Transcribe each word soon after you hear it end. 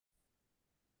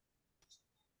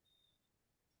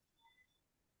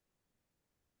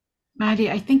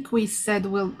Maddie, I think we said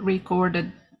we'll record it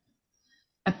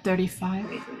at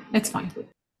 35. It's fine.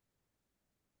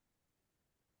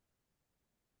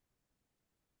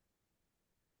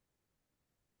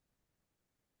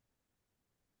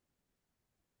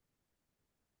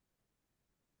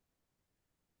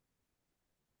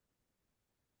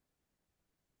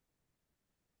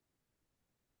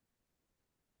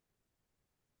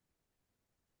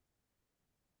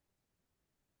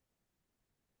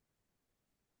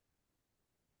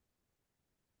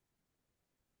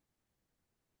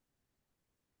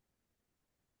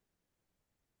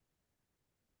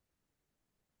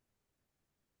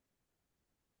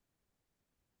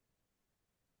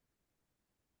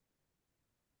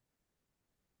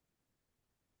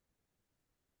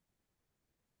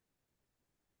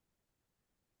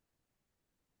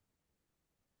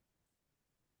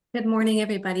 Good morning,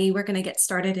 everybody. We're going to get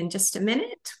started in just a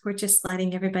minute. We're just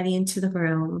letting everybody into the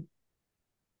room.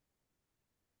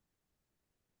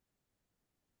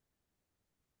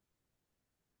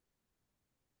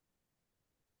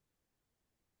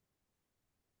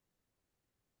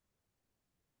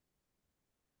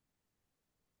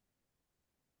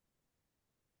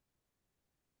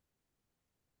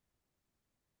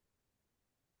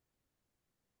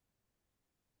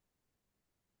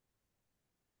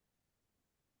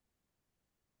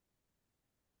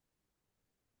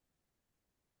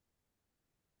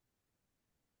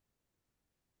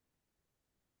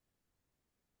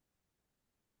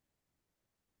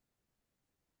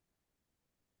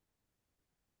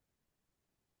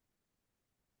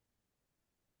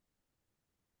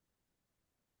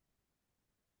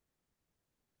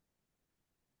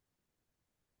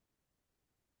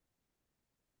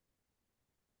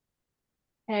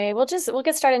 Okay, we'll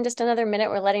get started in just another minute.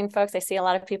 We're letting folks, I see a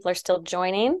lot of people are still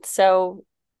joining, so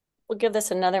we'll give this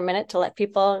another minute to let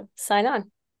people sign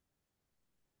on.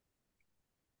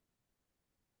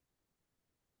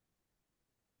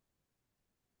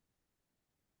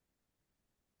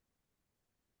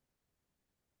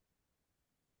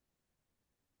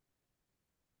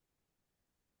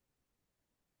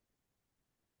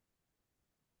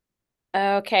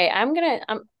 Okay, I'm gonna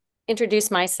introduce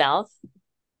myself.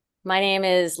 My name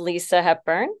is Lisa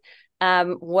Hepburn.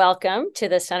 Welcome to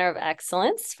the Center of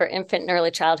Excellence for Infant and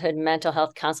Early Childhood Mental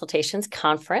Health Consultations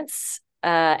Conference,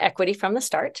 Equity from the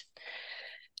Start.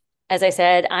 As I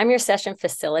said, I'm your session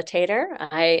facilitator.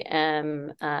 I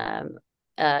am an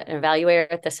evaluator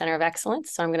at the Center of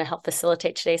Excellence, so I'm going to help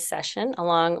facilitate today's session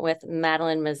along with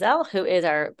Madeline Mazel, who is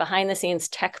our behind-the-scenes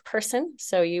tech person.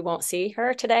 So you won't see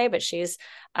her today, but she's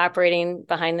operating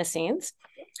behind the scenes.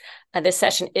 This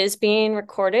session is being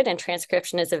recorded and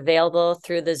transcription is available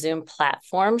through the Zoom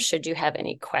platform. Should you have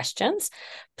any questions,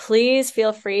 please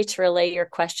feel free to relay your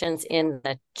questions in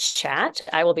the chat.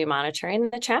 I will be monitoring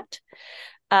the chat.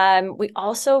 We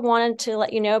also wanted to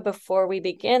let you know before we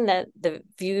begin that the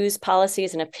views,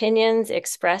 policies, and opinions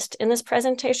expressed in this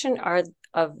presentation are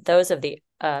of those of the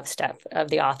staff of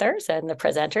the authors and the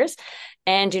presenters,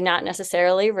 and do not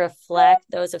necessarily reflect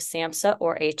those of SAMHSA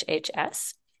or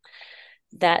HHS.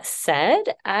 That said,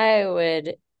 I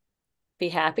would be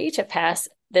happy to pass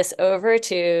this over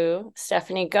to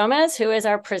Stephanie Gomez, who is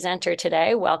our presenter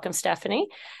today. Welcome, Stephanie.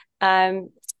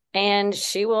 And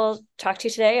she will talk to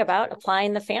you today about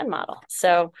applying the FAN model.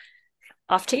 So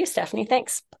off to you, Stephanie.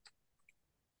 Thanks.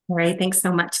 All right. Thanks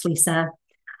so much, Lisa.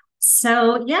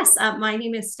 So yes, my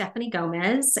name is Stephanie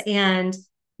Gomez. And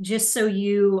just so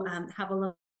you have a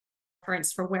little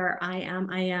reference for where I am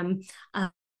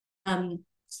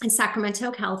in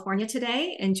Sacramento, California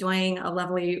today, enjoying a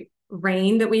lovely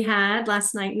rain that we had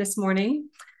last night and this morning.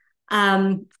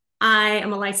 I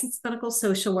am a licensed clinical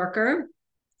social worker,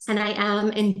 and I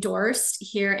am endorsed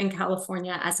here in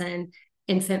California as an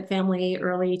infant, family,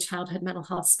 early childhood mental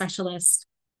health specialist.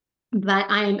 But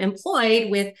I am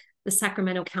employed with the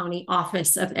Sacramento County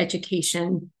Office of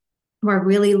Education. We're a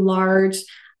really large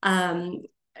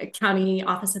county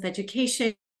office of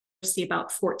education, see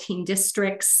about 14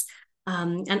 districts.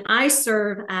 And I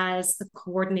serve as the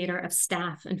coordinator of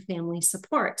staff and family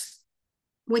support,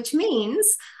 which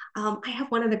means I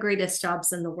have one of the greatest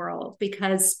jobs in the world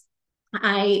because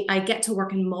I get to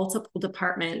work in multiple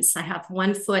departments. I have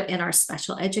one foot in our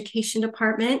special education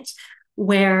department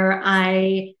where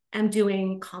I am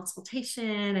doing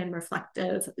consultation and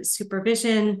reflective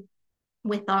supervision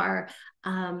with our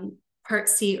Part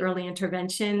C early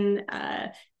intervention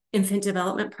infant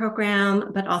development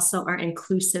program, but also our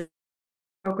inclusive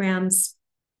programs.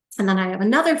 And then I have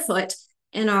another foot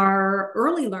in our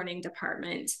early learning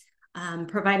department,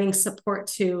 providing support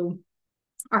to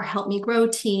our Help Me Grow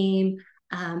team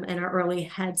and our early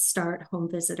Head Start home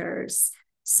visitors.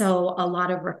 So a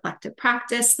lot of reflective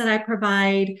practice that I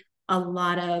provide, a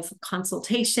lot of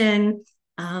consultation,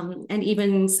 and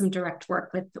even some direct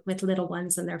work with little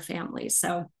ones and their families.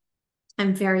 So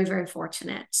I'm very, very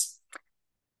fortunate.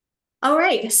 All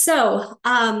right, so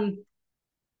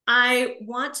I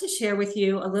want to share with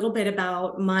you a little bit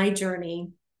about my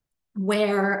journey,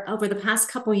 where over the past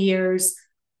couple years,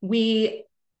 we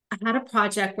had a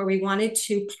project where we wanted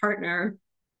to partner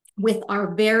with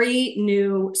our very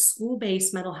new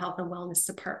school-based mental health and wellness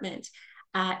department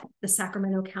at the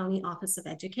Sacramento County Office of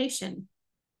Education.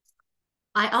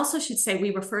 I also should say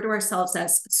we refer to ourselves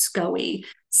as SCOE.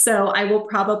 So I will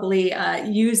probably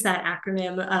use that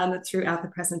acronym throughout the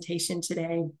presentation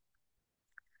today.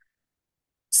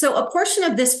 So a portion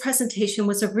of this presentation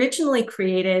was originally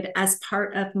created as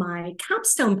part of my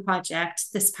capstone project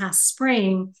this past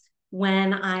spring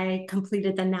when I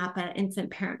completed the NAPA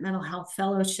Infant Parent Mental Health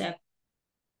Fellowship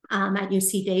at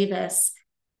UC Davis.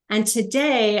 And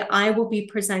today I will be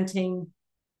presenting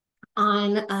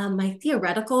on my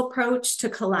theoretical approach to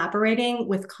collaborating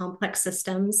with complex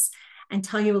systems and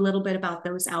tell you a little bit about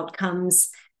those outcomes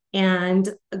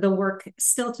and the work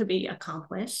still to be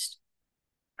accomplished.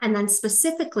 And then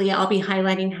specifically, I'll be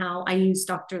highlighting how I use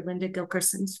Dr. Linda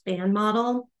Gilkerson's FAN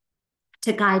model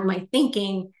to guide my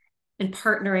thinking and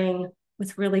partnering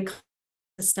with really complex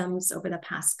systems over the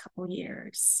past couple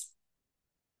years.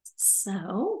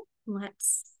 So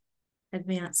let's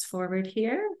advance forward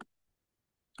here.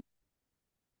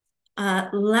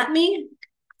 Let me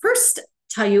first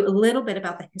tell you a little bit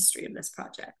about the history of this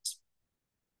project.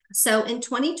 So in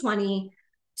 2020,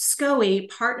 SCOE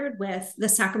partnered with the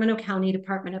Sacramento County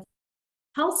Department of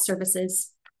Health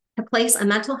Services to place a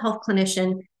mental health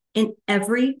clinician in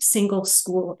every single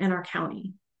school in our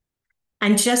county.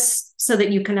 And just so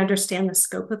that you can understand the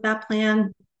scope of that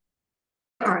plan,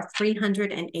 there are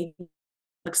 380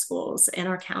 public schools in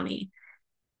our county.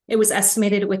 It was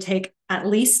estimated it would take at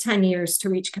least 10 years to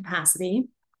reach capacity,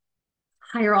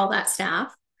 hire all that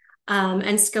staff, and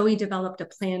SCOE developed a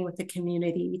plan with the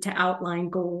community to outline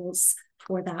goals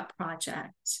for that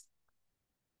project.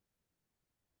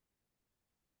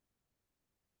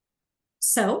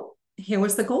 So here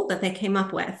was the goal that they came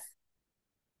up with: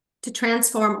 to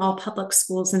transform all public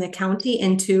schools in the county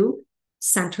into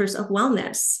centers of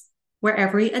wellness, where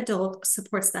every adult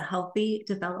supports the healthy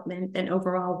development and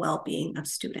overall well-being of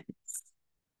students.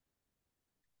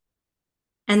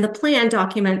 And the plan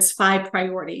documents 5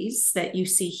 priorities that you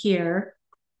see here,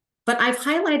 but I've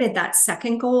highlighted that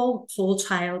second goal, whole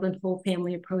child and whole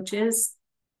family approaches,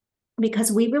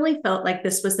 because we really felt like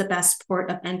this was the best port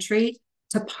of entry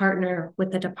to partner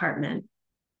with the department.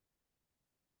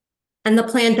 And the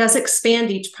plan does expand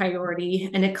each priority,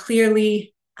 and it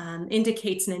clearly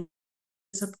indicates an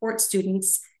support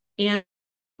students and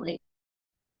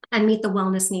meet the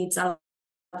wellness needs of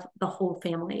the whole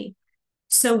family.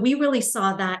 So we really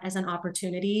saw that as an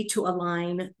opportunity to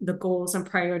align the goals and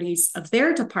priorities of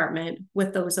their department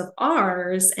with those of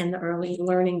ours and the early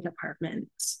learning department.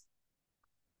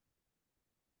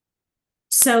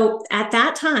 So at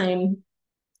that time,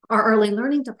 our early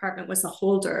learning department was the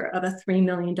holder of a $3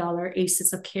 million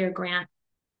ACEs of Care grant,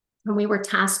 and we were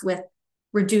tasked with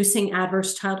reducing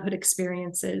adverse childhood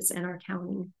experiences in our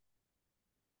county.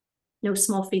 No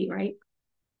small feat, right?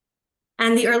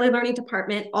 And the early learning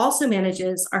department also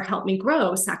manages our Help Me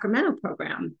Grow Sacramento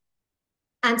program.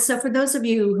 And so for those of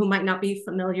you who might not be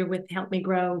familiar with Help Me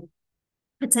Grow,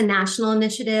 it's a national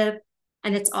initiative,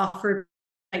 and it's offered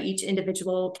by each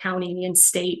individual county and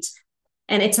state.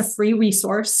 And it's a free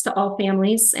resource to all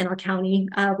families in our county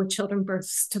with children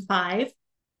births to 5.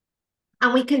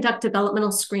 And we conduct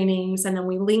developmental screenings, and then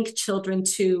we link children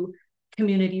to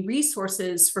community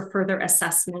resources for further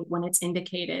assessment when it's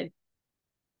indicated.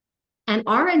 And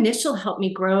our initial Help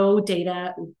Me Grow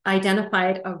data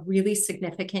identified a really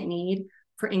significant need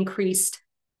for increased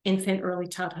infant early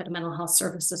childhood mental health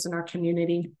services in our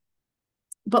community.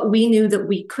 But we knew that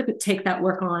we couldn't take that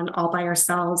work on all by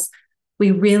ourselves.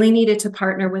 We really needed to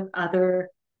partner with other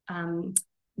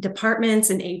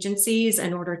departments and agencies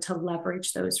in order to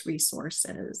leverage those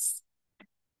resources.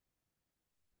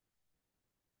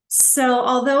 So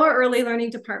although our early learning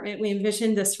department, we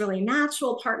envisioned this really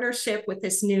natural partnership with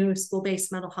this new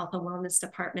school-based mental health and wellness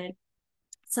department,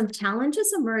 some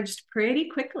challenges emerged pretty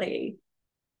quickly.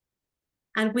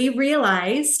 And we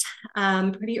realized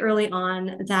pretty early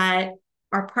on that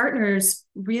our partners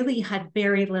really had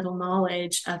very little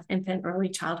knowledge of infant early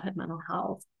childhood mental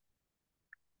health.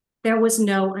 There was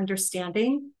no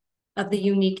understanding of the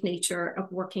unique nature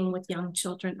of working with young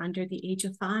children under the age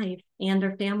of 5 and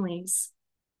their families.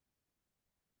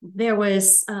 there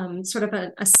was sort of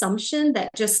an assumption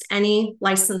that just any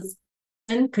licensed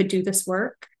person could do this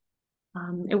work.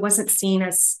 It wasn't seen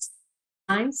as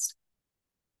organized.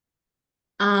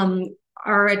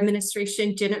 Our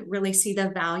administration didn't really see the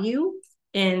value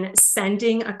in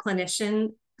sending a clinician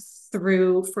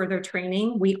through further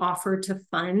training. We offered to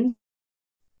fund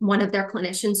one of their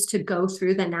clinicians to go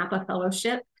through the NAPA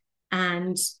fellowship,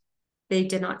 and they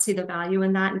did not see the value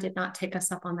in that and did not take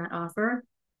us up on that offer.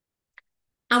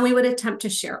 And we would attempt to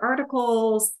share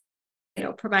articles,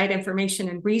 provide information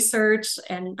and research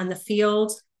and on the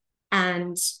field.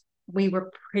 And we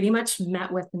were pretty much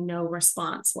met with no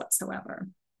response whatsoever.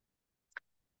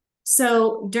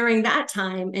 So during that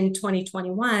time in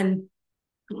 2021,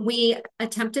 we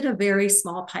attempted a very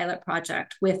small pilot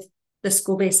project with the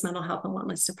school-based mental health and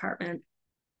wellness department.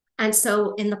 And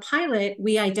so in the pilot,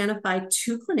 we identified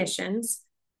 2 clinicians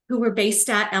who were based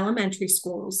at elementary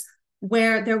schools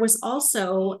where there was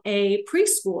also a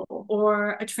preschool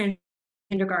or a transitional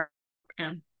kindergarten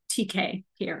program, TK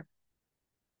here.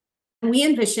 And we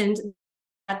envisioned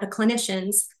that the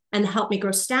clinicians and the Help Me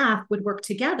Grow staff would work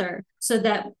together so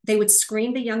that they would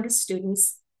screen the youngest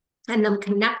students and then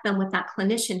connect them with that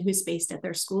clinician who's based at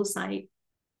their school site.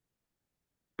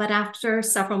 But after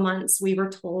several months, we were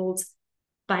told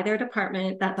by their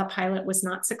department that the pilot was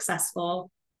not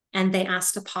successful, and they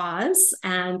asked to pause,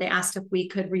 and they asked if we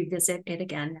could revisit it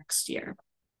again next year.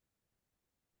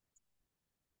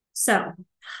 So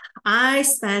I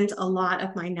spent a lot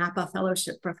of my NAPA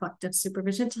fellowship reflective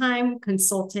supervision time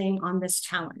consulting on this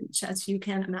challenge, as you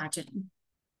can imagine.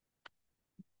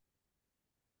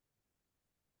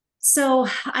 So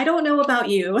I don't know about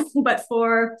you, but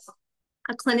for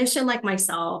a clinician like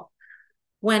myself,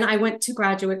 when I went to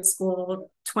graduate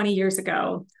school 20 years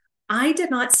ago, I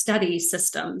did not study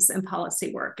systems and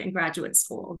policy work in graduate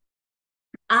school.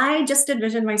 I just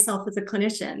envisioned myself as a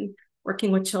clinician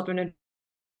working with children and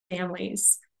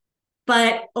families.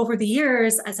 But over the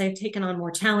years, as I've taken on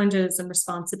more challenges and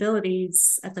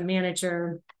responsibilities as a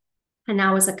manager, and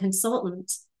now as a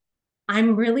consultant,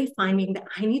 I'm really finding that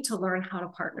I need to learn how to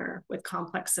partner with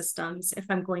complex systems if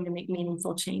I'm going to make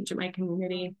meaningful change in my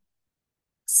community.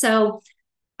 So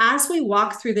as we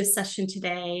walk through this session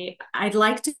today, I'd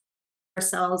like to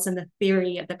ourselves in the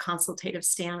theory of the consultative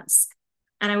stance.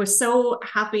 And I was so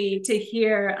happy to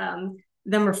hear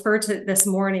them refer to this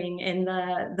morning in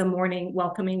the morning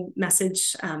welcoming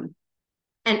message. And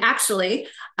actually,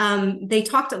 they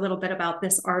talked a little bit about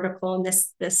this article and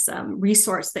this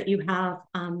resource that you have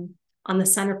on the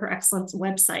Center for Excellence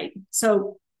website.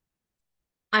 So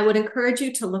I would encourage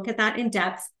you to look at that in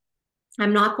depth.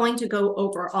 I'm not going to go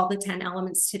over all the 10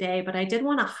 elements today, but I did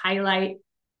want to highlight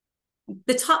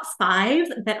the top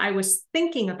 5 that I was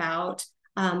thinking about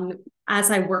as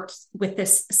I worked with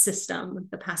this system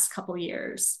the past couple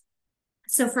years.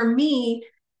 So for me,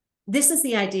 this is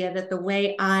the idea that the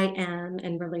way I am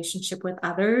in relationship with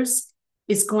others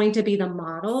is going to be the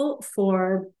model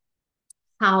for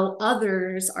how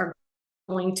others are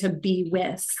going to be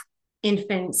with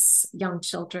infants, young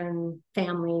children,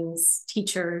 families,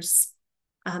 teachers.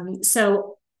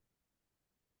 So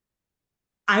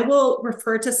I will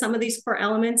refer to some of these 4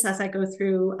 elements as I go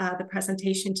through the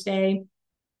presentation today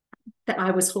that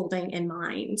I was holding in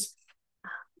mind.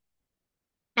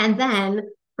 And then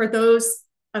for those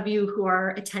of you who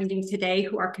are attending today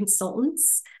who are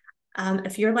consultants,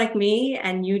 if you're like me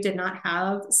and you did not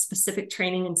have specific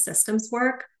training in systems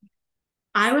work,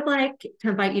 I would like to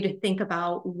invite you to think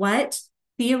about what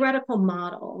theoretical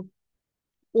model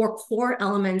or core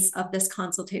elements of this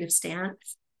consultative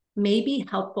stance may be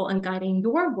helpful in guiding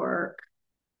your work,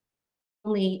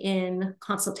 only in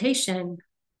consultation,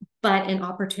 but in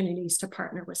opportunities to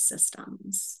partner with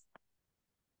systems.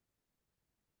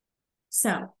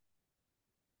 So,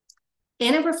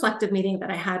 in a reflective meeting that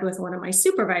I had with one of my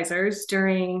supervisors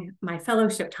during my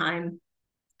fellowship time,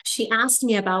 she asked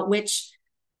me about which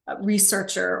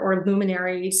researcher or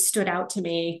luminary stood out to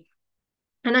me.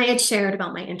 And I had shared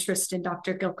about my interest in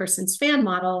Dr. Gilkerson's fan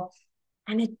model,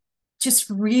 and it just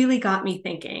really got me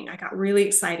thinking. I got really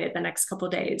excited the next couple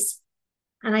of days.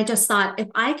 And I just thought, if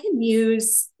I can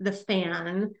use the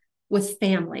fan with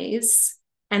families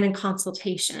and in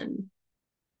consultation,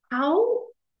 how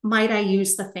might I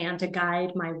use the fan to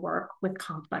guide my work with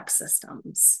complex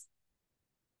systems?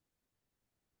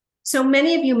 So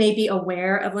many of you may be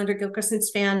aware of Linda Gilkerson's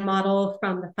fan model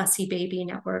from the Fussy Baby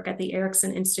Network at the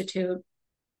Erickson Institute.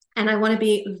 And I want to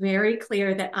be very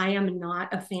clear that I am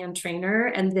not a fan trainer,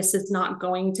 and this is not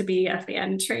going to be a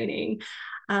fan training.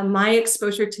 My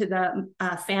exposure to the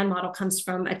fan model comes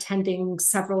from attending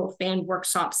several fan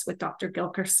workshops with Dr.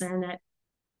 Gilkerson at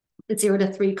 0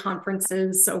 to 3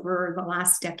 conferences over the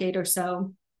last decade or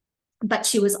so. But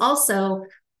she was also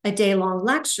a day-long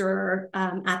lecturer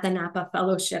at the Napa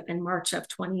Fellowship in March of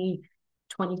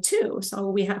 2022. So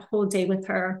we had a whole day with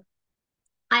her.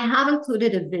 I have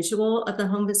included a visual of the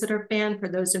home visitor fan for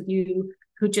those of you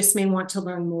who just may want to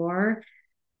learn more,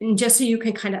 and just so you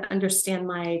can kind of understand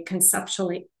my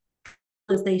conceptualization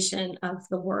of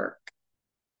the work.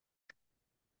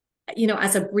 You know,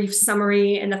 as a brief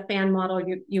summary, in the fan model,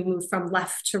 you move from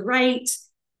left to right,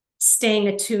 staying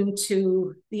attuned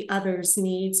to the other's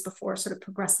needs before sort of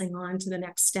progressing on to the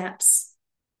next steps.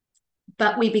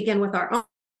 But we begin with our own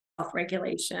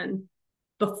self-regulation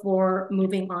before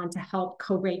moving on to help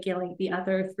co-regulate the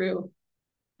other through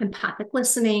empathic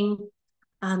listening.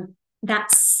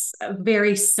 That's a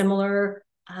very similar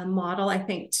model, I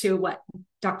think, to what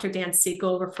Dr. Dan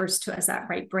Siegel refers to as that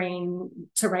right brain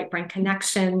to right brain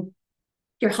connection.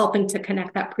 You're helping to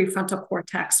connect that prefrontal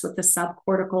cortex with the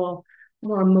subcortical,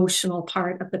 more emotional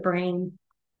part of the brain.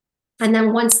 And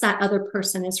then once that other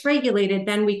person is regulated,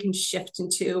 then we can shift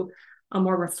into a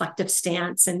more reflective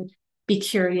stance and be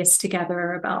curious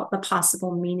together about the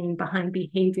possible meaning behind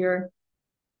behavior.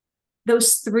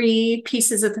 Those 3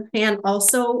 pieces of the fan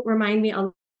also remind me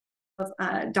of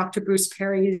Dr. Bruce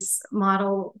Perry's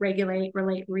model, regulate,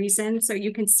 relate, reason. So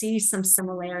you can see some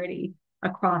similarity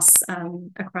across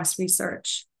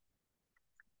research.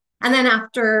 And then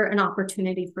after an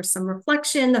opportunity for some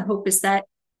reflection, the hope is that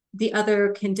the other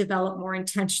can develop more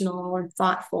intentional and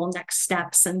thoughtful next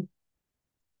steps and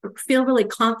feel really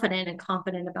confident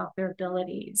about their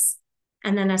abilities.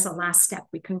 And then as a last step,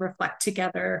 we can reflect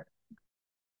together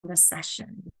on the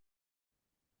session.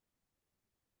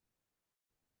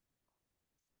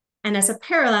 And as a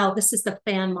parallel, this is the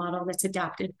fan model that's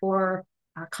adapted for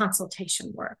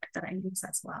consultation work that I use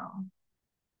as well.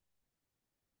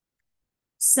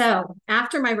 So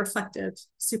after my reflective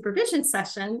supervision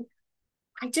session,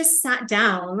 I just sat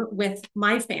down with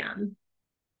my fan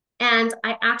and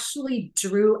I actually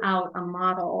drew out a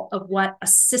model of what a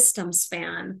systems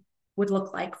fan would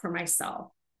look like for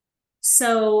myself.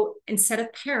 So instead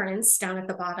of parents down at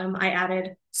the bottom, I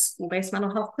added school-based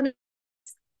mental health clinician,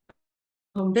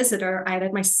 home visitor, I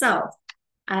added myself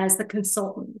as the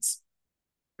consultant.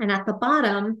 And at the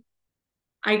bottom,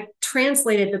 I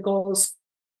translated the goals: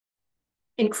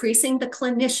 increasing the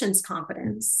clinician's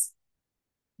competence,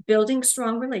 building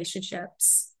strong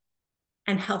relationships,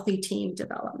 and healthy team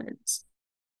development.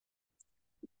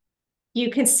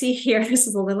 You can see here, this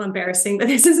is a little embarrassing, but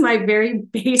this is my very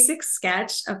basic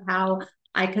sketch of how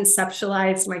I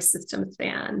conceptualized my systems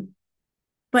fan.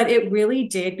 But it really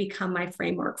did become my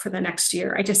framework for the next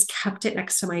year. I just kept it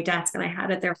next to my desk and I had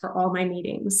it there for all my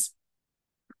meetings.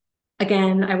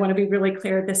 Again, I want to be really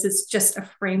clear, this is just a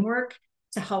framework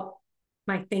to help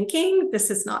my thinking. This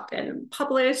has not been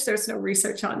published. There's no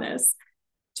research on this,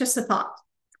 just a thought.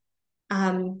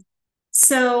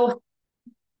 So,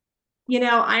 you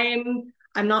know,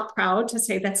 I'm not proud to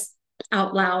say this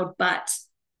out loud, but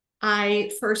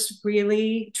I first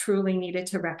really, truly needed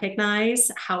to recognize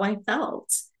how I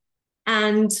felt.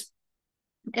 And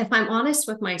if I'm honest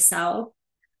with myself,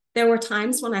 there were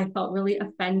times when I felt really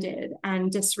offended and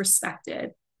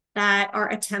disrespected that our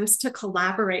attempts to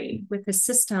collaborate with the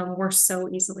system were so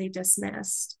easily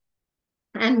dismissed.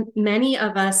 And many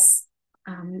of us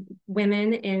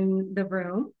women in the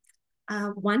room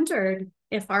wondered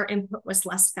if our input was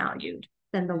less valued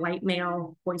than the white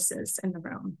male voices in the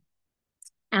room.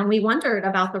 And we wondered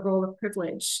about the role of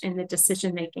privilege in the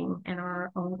decision-making in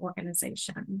our own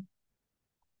organization.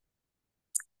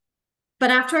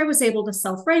 But after I was able to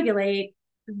self-regulate,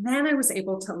 then I was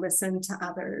able to listen to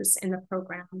others in the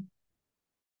program,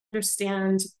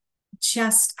 understand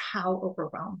just how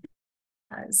overwhelmed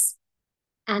I was,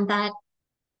 and that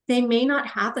they may not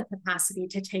have the capacity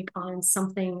to take on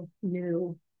something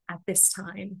new at this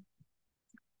time.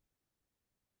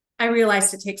 I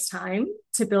realized it takes time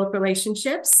to build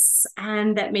relationships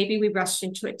and that maybe we rushed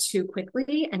into it too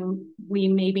quickly and we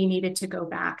maybe needed to go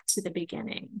back to the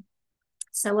beginning.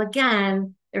 So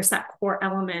again, there's that core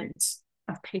element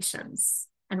of patience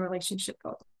and relationship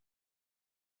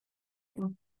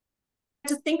building.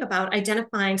 To think about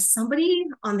identifying somebody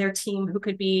on their team who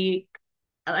could be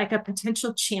like a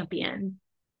potential champion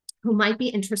who might be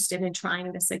interested in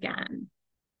trying this again.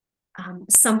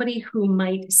 Somebody who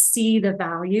might see the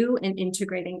value in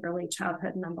integrating early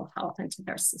childhood mental health into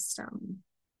their system.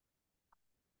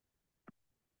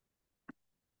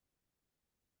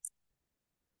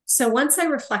 So once I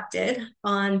reflected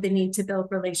on the need to build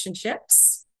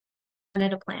relationships, I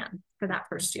wanted a plan for that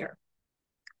first year.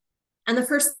 And the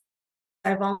first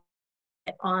I've all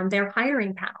on their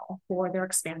hiring panel for their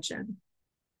expansion.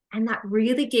 And that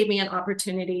really gave me an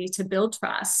opportunity to build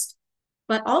trust,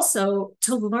 but also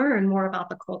to learn more about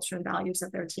the culture and values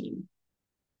of their team.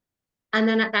 And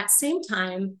then at that same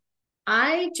time,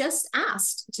 I just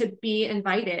asked to be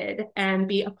invited and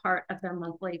be a part of their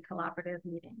monthly collaborative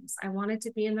meetings. I wanted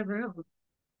to be in the room.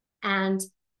 And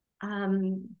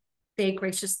they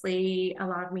graciously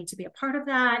allowed me to be a part of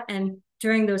that. And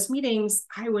during those meetings,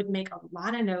 I would make a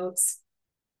lot of notes.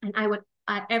 And I would,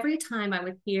 every time I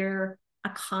would hear a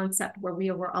concept where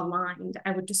we were aligned,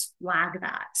 I would just flag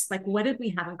that. Like, what did we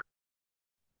have in common?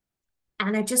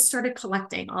 And I just started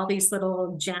collecting all these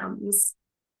little gems.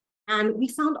 And we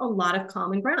found a lot of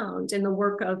common ground in the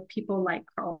work of people like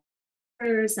Carl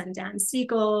and Dan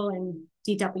Siegel and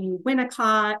D.W.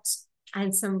 Winnicott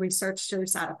and some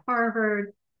researchers out of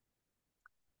Harvard.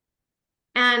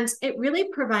 And it really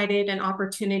provided an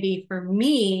opportunity for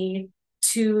me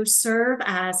to serve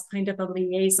as kind of a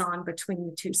liaison between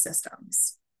the two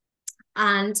systems.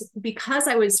 And because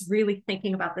I was really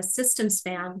thinking about the system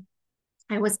span,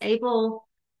 I was able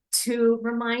to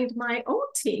remind my own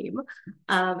team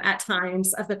at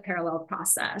times of the parallel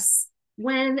process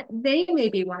when they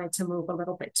maybe wanted to move a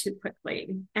little bit too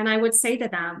quickly. And I would say to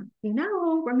them, you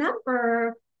know,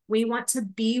 remember, we want to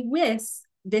be with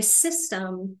this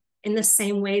system in the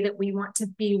same way that we want to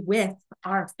be with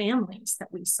our families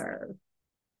that we serve.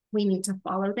 We need to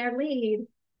follow their lead.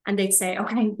 And they'd say,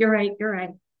 okay, you're right, you're right.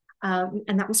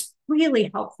 And that was really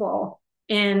helpful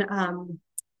in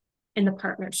the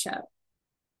partnership.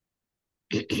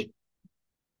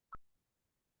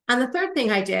 And the third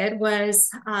thing I did was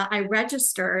I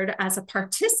registered as a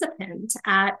participant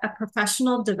at a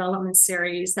professional development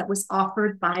series that was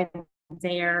offered by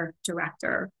their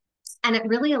director. And it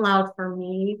really allowed for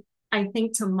me, I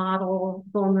think, to model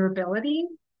vulnerability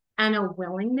and a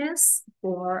willingness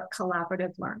for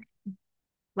collaborative learning,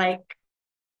 like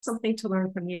something to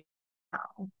learn from you.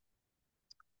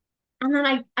 And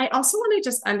then I also want to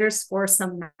just underscore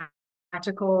some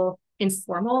magical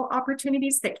informal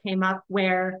opportunities that came up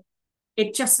where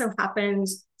it just so happened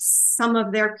some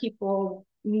of their people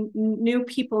knew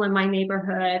people in my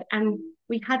neighborhood, and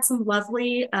we had some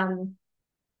lovely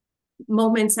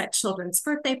moments at children's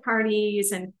birthday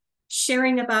parties and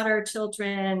sharing about our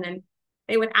children. And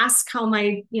they would ask how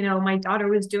my daughter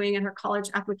was doing in her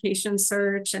college application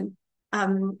search, and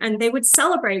they would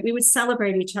celebrate. We would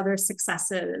celebrate each other's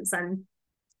successes. And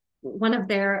one of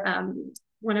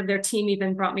their team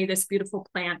even brought me this beautiful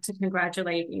plant to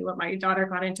congratulate me when my daughter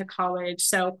got into college.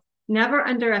 So never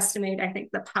underestimate, I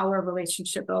think, the power of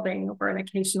relationship building over an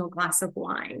occasional glass of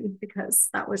wine, because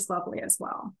that was lovely as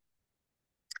well.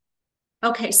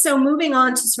 Okay, so moving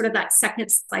on to sort of that second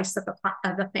slice of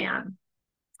the fan.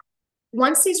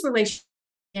 Once these relationships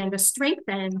began to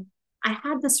strengthen, I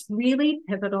had this really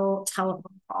pivotal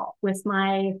telephone call with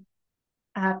my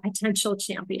potential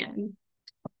champion.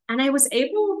 And I was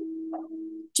able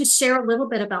to share a little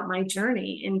bit about my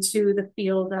journey into the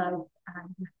field of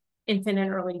infant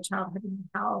and early childhood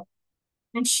health.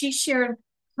 And she shared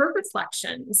her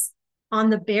reflections on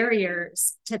the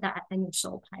barriers to that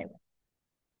initial pilot.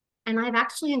 And I've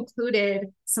actually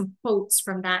included some quotes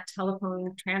from that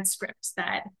telephone transcript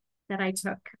that I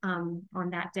took on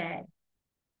that day.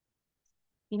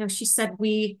 You know, she said,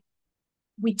 we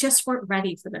just weren't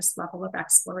ready for this level of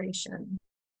exploration.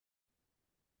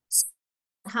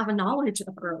 Have a knowledge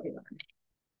of early learning.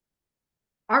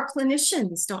 Our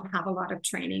clinicians don't have a lot of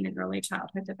training in early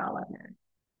childhood development.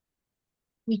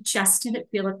 We just didn't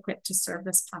feel equipped to serve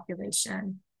this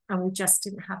population, and we just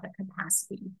didn't have the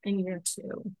capacity in year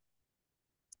 2.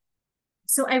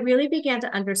 So I really began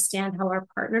to understand how our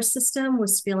partner system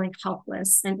was feeling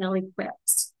helpless and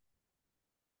ill-equipped.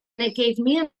 And it gave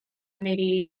me an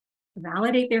opportunity to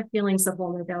validate their feelings of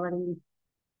vulnerability,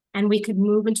 and we could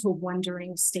move into a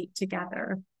wondering state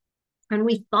together. And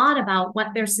we thought about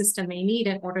what their system may need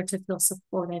in order to feel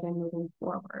supported and moving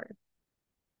forward.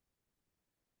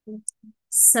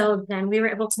 So then we were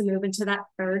able to move into that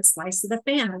third slice of the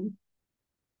fan,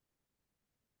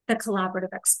 the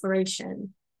collaborative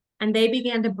exploration. And they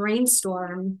began to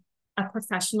brainstorm a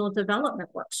professional development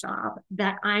workshop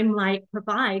that I might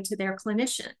provide to their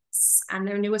clinicians and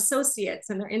their new associates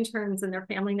and their interns and their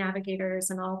family navigators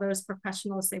and all those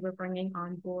professionals they were bringing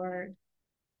on board.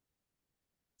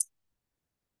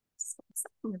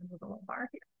 I'm going to move a little bar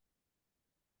here.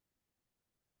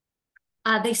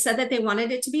 They said that they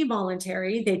wanted it to be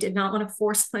voluntary. They did not want to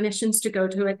force clinicians to go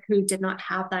to it who did not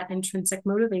have that intrinsic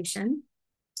motivation.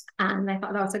 And I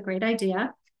thought that was a great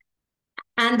idea.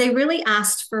 And they really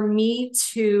asked for me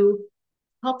to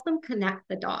help them connect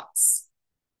the dots.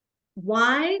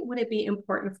 why would it be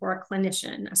important for a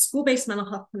clinician, a school-based mental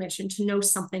health clinician, to know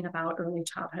something about early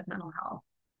childhood mental health?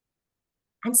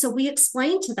 And so we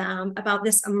explained to them about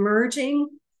this emerging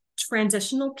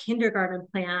transitional kindergarten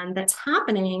plan that's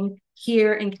happening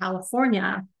here in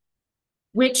California,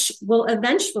 which will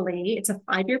eventually, it's a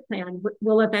 5-year plan,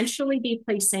 will eventually be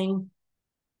placing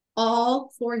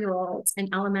all 4-year-olds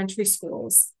in elementary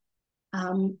schools.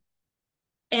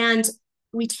 And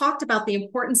we talked about the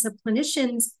importance of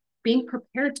clinicians being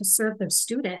prepared to serve those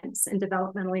students in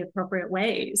developmentally appropriate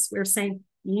ways. We were saying,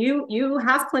 you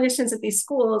have clinicians at these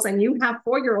schools and you have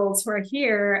 4-year-olds who are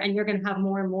here, and you're going to have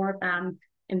more and more of them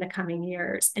in the coming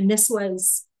years. And this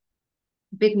was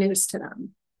big news to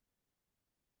them.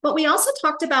 But we also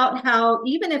talked about how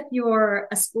even if you're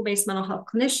a school-based mental health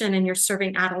clinician and you're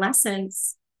serving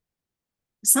adolescents,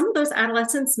 some of those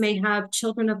adolescents may have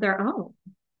children of their own,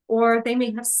 or they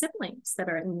may have siblings that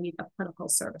are in need of clinical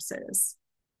services.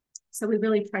 So we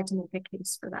really tried to make a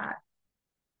case for that.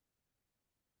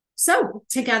 So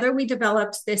together we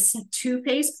developed this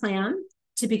 2-phase plan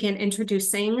to begin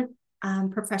introducing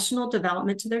professional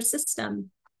development to their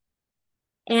system.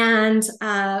 And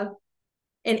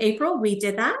in April, we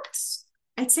did that.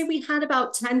 I'd say we had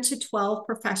about 10 to 12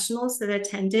 professionals that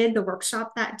attended the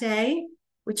workshop that day,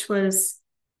 which was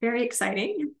very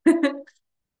exciting.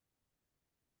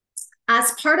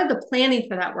 As part of the planning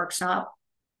for that workshop,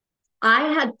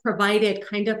 I had provided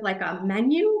kind of like a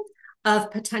menu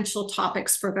of potential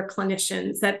topics for the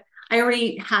clinicians that I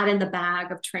already had in the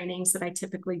bag of trainings that I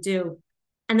typically do.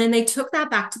 And then they took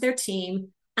that back to their team,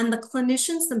 and the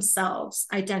clinicians themselves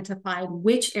identified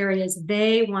which areas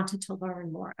they wanted to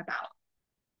learn more about.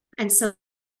 And so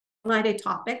highlighted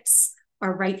topics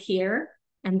are right here,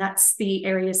 and that's the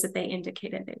areas that they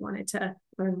indicated they wanted to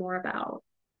learn more about.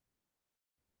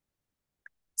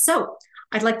 So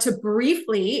I'd like to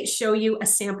briefly show you a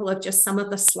sample of just some of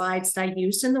the slides that I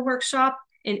used in the workshop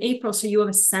in April, so you have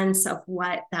a sense of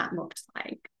what that looked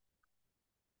like.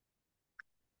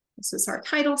 This is our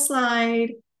title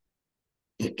slide.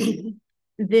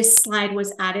 This slide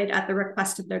was added at the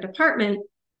request of their department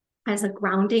as a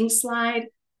grounding slide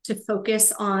to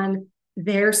focus on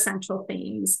their central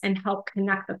themes and help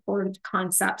connect the core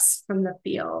concepts from the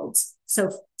field.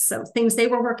 So things they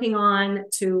were working on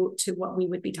to what we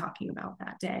would be talking about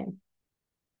that day.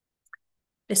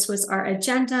 This was our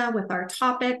agenda with our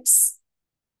topics.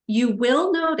 You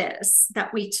will notice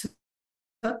that we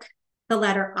took the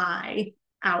letter I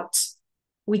out.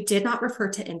 We did not refer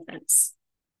to infants.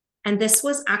 And this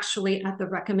was actually at the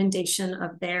recommendation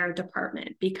of their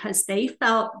department, because they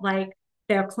felt like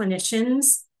their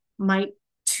clinicians might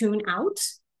tune out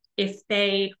if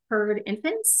they heard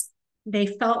infants. They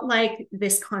felt like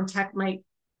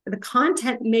the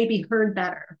content may be heard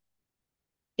better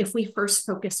if we first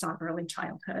focused on early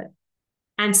childhood.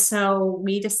 And so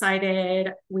we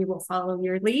decided we will follow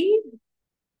your lead,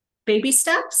 baby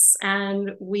steps,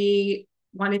 and we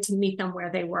wanted to meet them where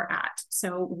they were at.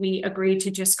 So we agreed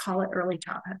to just call it early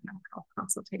childhood mental health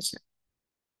consultation.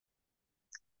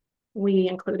 We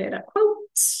included a quote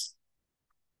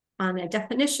on a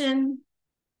definition.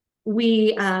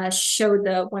 We showed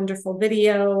the wonderful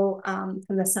video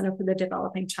from the Center for the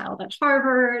Developing Child at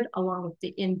Harvard, along with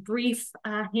the in brief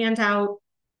handout.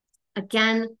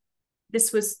 Again,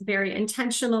 this was very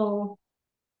intentional.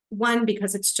 One,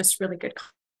 because it's just really good,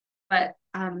 but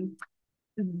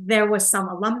there was some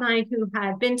alumni who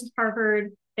had been to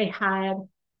Harvard. They had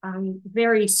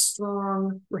very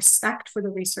strong respect for the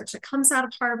research that comes out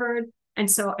of Harvard. And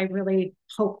so I really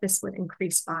hope this would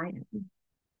increase buy-in.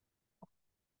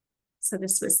 So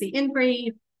this was the in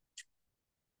brief.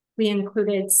 We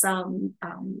included some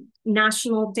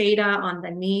national data on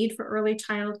the need for early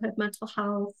childhood mental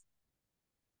health.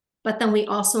 But then we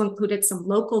also included some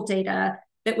local data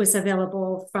that was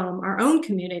available from our own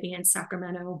community in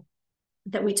Sacramento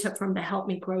that we took from the Help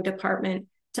Me Grow department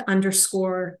to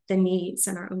underscore the needs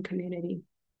in our own community.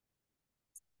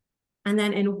 And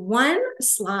then in one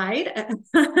slide,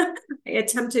 I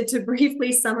attempted to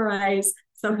briefly summarize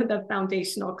some of the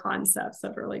foundational concepts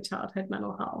of early childhood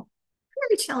mental health.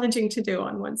 Very challenging to do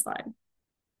on one slide.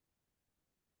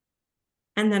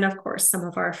 And then, of course, some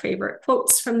of our favorite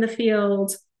quotes from the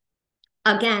field.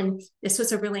 Again, this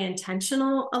was a really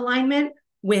intentional alignment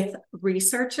with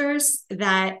researchers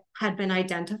that had been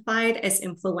identified as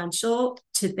influential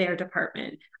to their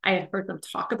department. I had heard them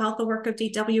talk about the work of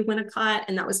D.W. Winnicott,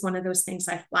 and that was one of those things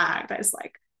I flagged. I was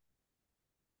like,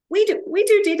 we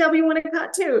do D.W.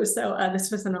 Winnicott too. So this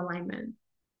was an alignment.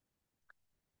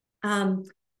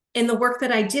 In the work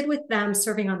that I did with them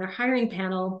serving on their hiring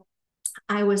panel,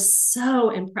 I was so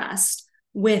impressed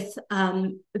with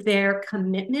their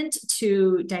commitment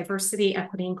to diversity,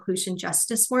 equity, inclusion,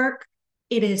 justice work.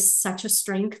 It is such a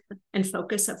strength and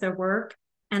focus of their work.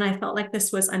 And I felt like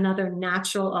this was another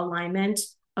natural alignment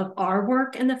of our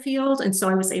work in the field. And so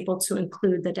I was able to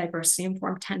include the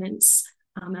diversity-informed tenants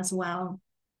as well.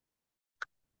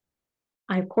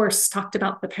 I, of course, talked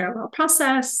about the parallel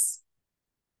process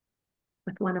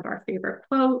with one of our favorite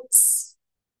quotes.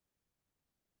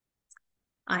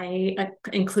 I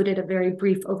included a very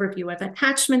brief overview of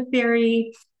attachment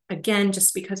theory, again,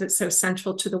 just because it's so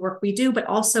central to the work we do, but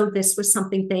also this was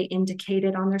something they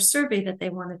indicated on their survey that they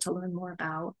wanted to learn more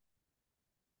about.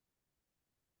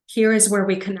 Here is where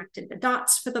we connected the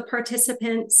dots for the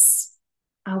participants.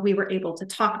 We were able to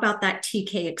talk about that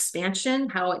TK expansion,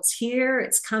 how it's here,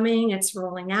 it's coming, it's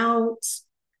rolling out.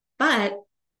 But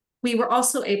we were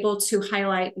also able to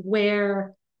highlight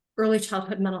where early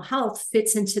childhood mental health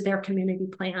fits into their community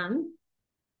plan.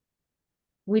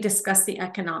 We discussed the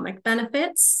economic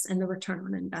benefits and the return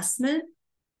on investment.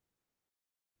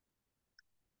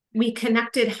 We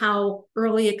connected how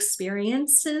early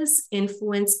experiences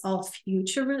influence all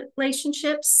future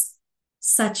relationships,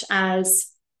 such as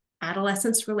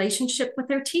adolescents' relationship with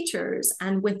their teachers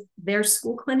and with their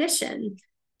school clinician,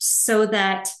 so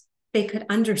that they could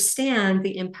understand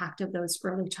the impact of those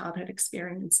early childhood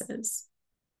experiences.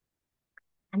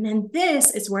 And then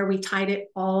this is where we tied it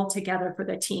all together for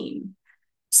the team.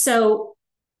 So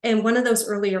in one of those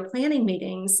earlier planning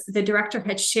meetings, the director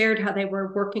had shared how they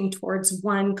were working towards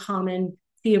one common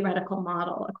theoretical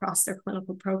model across their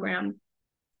clinical program.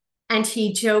 And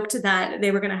he joked that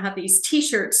they were going to have these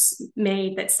t-shirts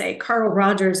made that say, Carl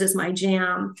Rogers is my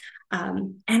jam.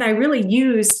 And I really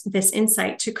used this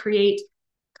insight to create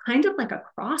kind of like a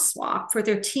crosswalk for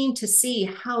their team to see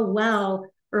how well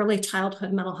early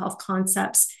childhood mental health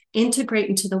concepts integrate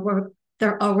into the work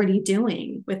they're already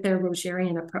doing with their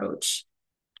Rogerian approach.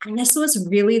 And this was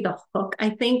really the hook, I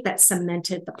think, that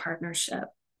cemented the partnership.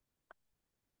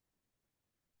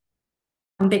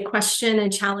 A big question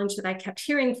and challenge that I kept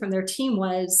hearing from their team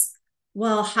was,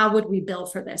 well, how would we bill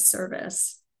for this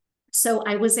service? So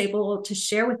I was able to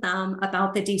share with them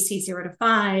about the DC 0 to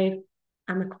 5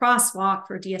 and the crosswalk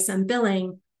for DSM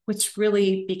billing, which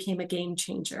really became a game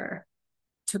changer,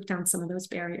 took down some of those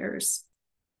barriers.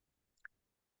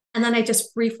 And then I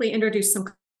just briefly introduced some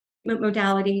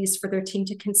modalities for their team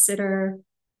to consider.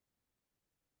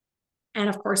 And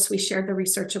of course, we shared the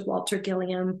research of Walter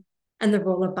Gilliam and the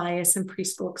role of bias in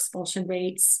preschool expulsion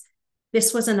rates.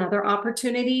 This was another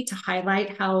opportunity to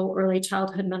highlight how early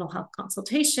childhood mental health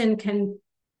consultation can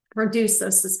reduce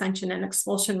those suspension and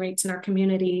expulsion rates in our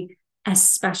community,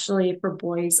 especially for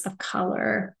boys of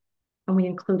color. And we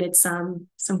included some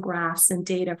graphs and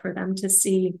data for them to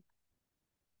see.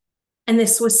 And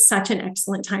this was such an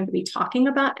excellent time to be talking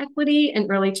about equity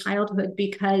in early childhood,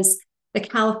 because the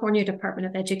California Department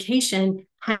of Education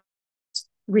has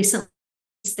recently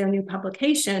released their new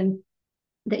publication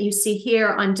that you see here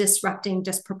on disrupting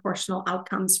disproportional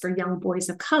outcomes for young boys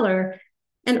of color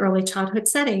in early childhood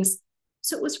settings.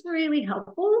 So it was really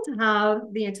helpful to have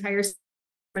the entire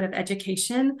Department of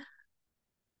Education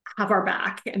have our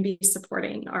back and be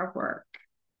supporting our work.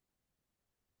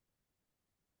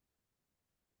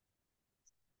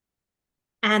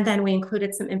 And then we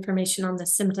included some information on the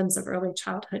symptoms of early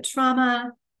childhood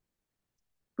trauma,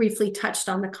 briefly touched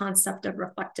on the concept of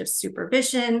reflective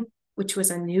supervision, which was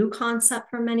a new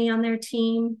concept for many on their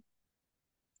team.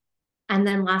 And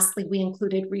then lastly, we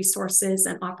included resources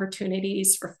and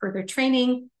opportunities for further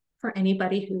training for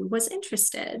anybody who was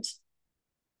interested.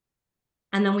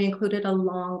 And then we included a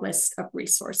long list of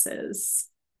resources.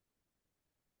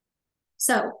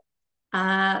 So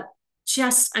I'm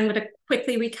going to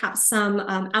quickly recap some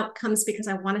outcomes because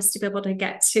I want us to be able to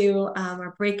get to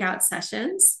our breakout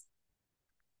sessions.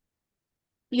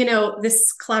 You know,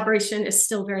 this collaboration is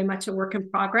still very much a work in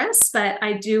progress, but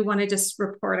I do want to just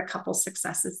report a couple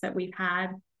successes that we've had.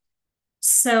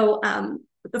 So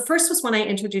the first was when I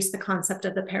introduced the concept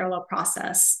of the parallel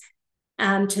process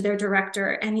to their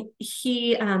director, and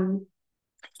he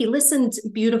listened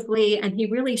beautifully, and he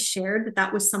really shared that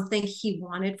that was something he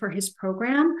wanted for his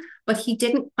program, but he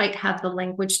didn't quite have the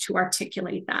language to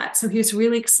articulate that. So he was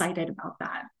really excited about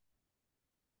that.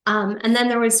 And then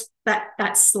there was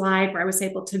that slide where I was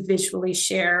able to visually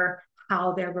share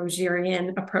how their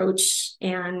Rogerian approach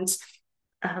and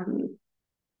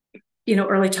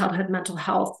early childhood mental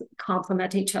health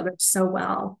complement each other so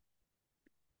well.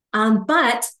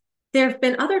 But there have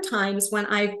been other times when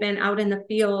I've been out in the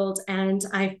field and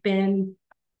I've been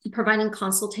providing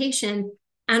consultation,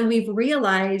 and we've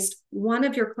realized one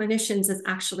of your clinicians is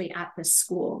actually at this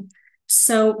school.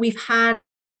 So we've had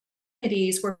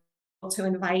were able to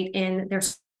invite in their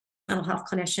mental health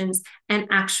clinicians and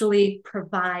actually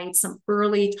provide some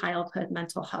early childhood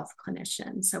mental health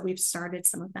clinicians. So we've started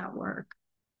some of that work.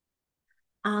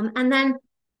 And then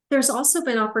there's also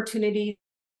been opportunity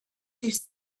to do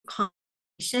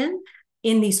conversation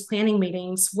in these planning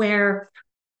meetings where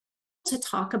to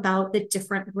talk about the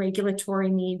different regulatory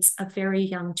needs of very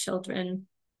young children.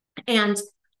 And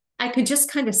I could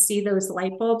just kind of see those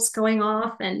light bulbs going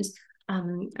off. And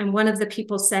one of the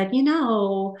people said, you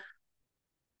know,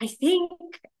 I think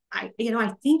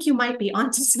you might be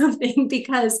onto something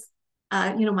because,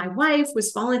 my wife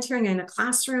was volunteering in a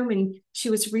classroom and she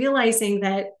was realizing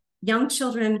that young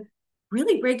children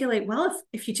really regulate well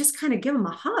if you just kind of give them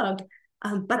a hug.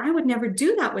 But I would never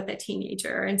do that with a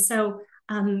teenager. And so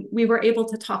we were able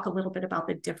to talk a little bit about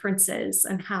the differences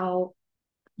and how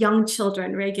young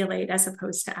children regulate as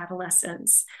opposed to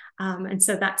adolescents. And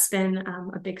so that's been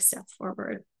a big step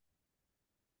forward.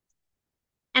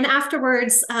 And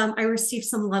afterwards, I received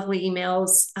some lovely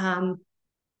emails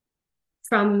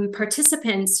from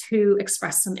participants who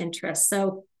expressed some interest.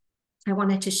 So I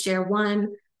wanted to share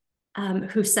one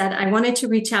who said, I wanted to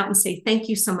reach out and say, thank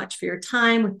you so much for your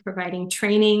time with providing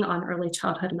training on early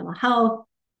childhood mental health.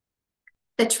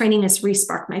 The training has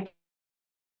re-sparked my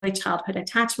early childhood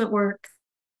attachment work.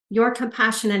 Your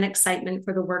compassion and excitement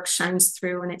for the work shines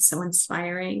through, and it's so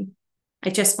inspiring. I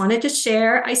just wanted to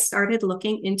share, I started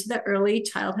looking into the early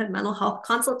childhood mental health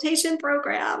consultation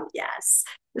program. Yes,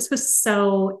 this was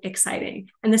so exciting.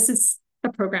 And this is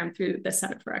a program through the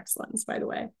Center for Excellence, by the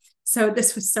way. So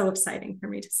this was so exciting for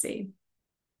me to see.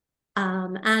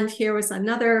 And here was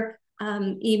another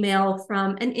email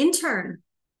from an intern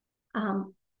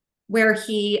where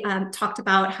he talked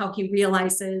about how he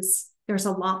realizes there's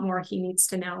a lot more he needs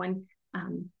to know. And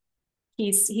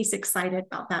he's excited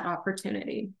about that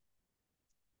opportunity.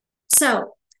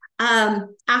 So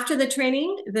after the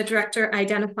training, the director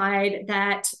identified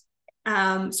that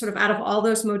sort of out of all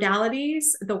those modalities,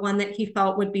 the one that he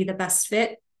felt would be the best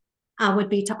fit would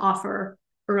be to offer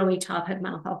early childhood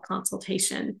mental health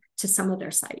consultation to some of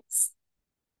their sites.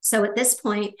 So at this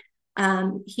point,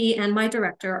 he and my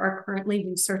director are currently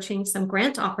researching some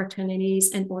grant opportunities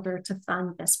in order to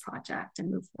fund this project and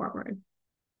move forward.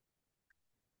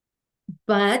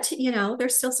 But,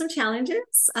 there's still some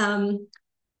challenges.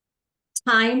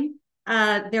 Time,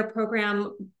 their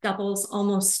program doubles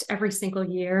almost every single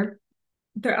year.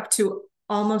 They're up to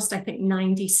almost, I think,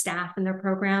 90 staff in their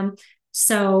program.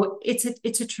 So it's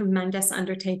a tremendous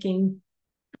undertaking,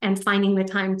 and finding the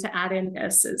time to add in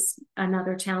this is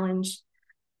another challenge.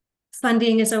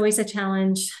 Funding is always a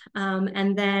challenge.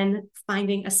 And then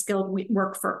finding a skilled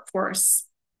workforce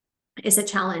is a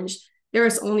challenge. There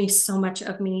is only so much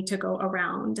of me to go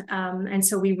around. And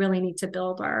so we really need to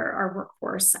build our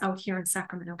workforce out here in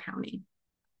Sacramento County.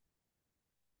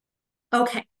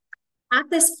 Okay, at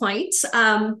this point,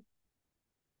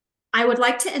 I would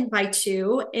like to invite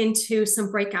you into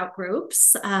some breakout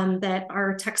groups that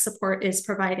our tech support is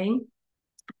providing.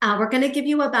 We're going to give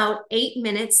you about 8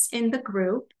 minutes in the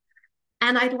group.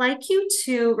 And I'd like you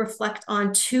to reflect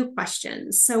on 2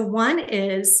 questions. So one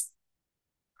is,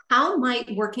 how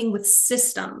might working with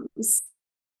systems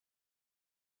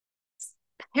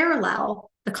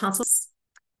parallel the consults?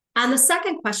 And the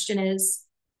second question is,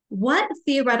 what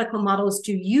theoretical models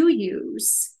do you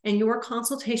use in your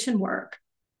consultation work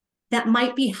that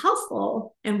might be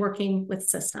helpful in working with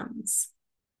systems?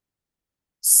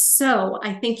 So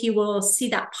I think you will see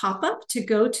that pop up to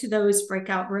go to those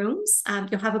breakout rooms.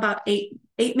 You'll have about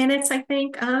eight minutes, I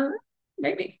think.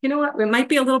 Maybe, you know what, it might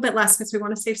be a little bit less because we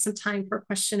want to save some time for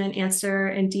question and answer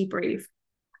and debrief.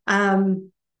 I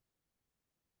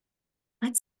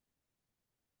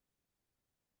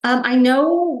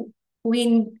know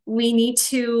we need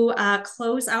to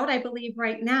close out, I believe,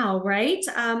 right now, right?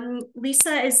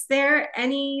 Lisa, is there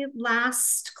any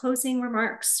last closing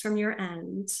remarks from your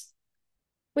end?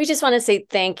 We just want to say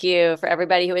thank you for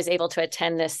everybody who was able to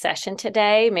attend this session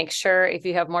today. Make sure if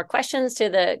you have more questions go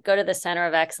to the Center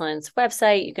of Excellence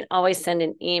website. You can always send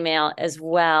an email as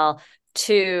well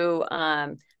to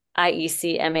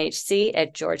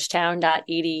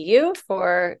IECMHC@georgetown.edu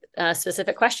for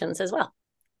specific questions as well.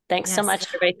 Thanks so much,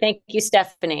 everybody. Thank you,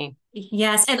 Stephanie.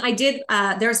 Yes, and I did,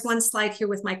 there's one slide here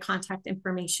with my contact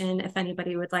information if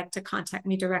anybody would like to contact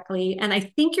me directly. And I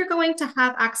think you're going to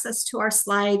have access to our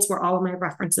slides where all of my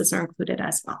references are included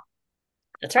as well.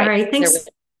 That's right. All right, thanks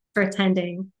for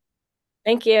attending.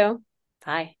 Thank you.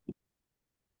 Bye.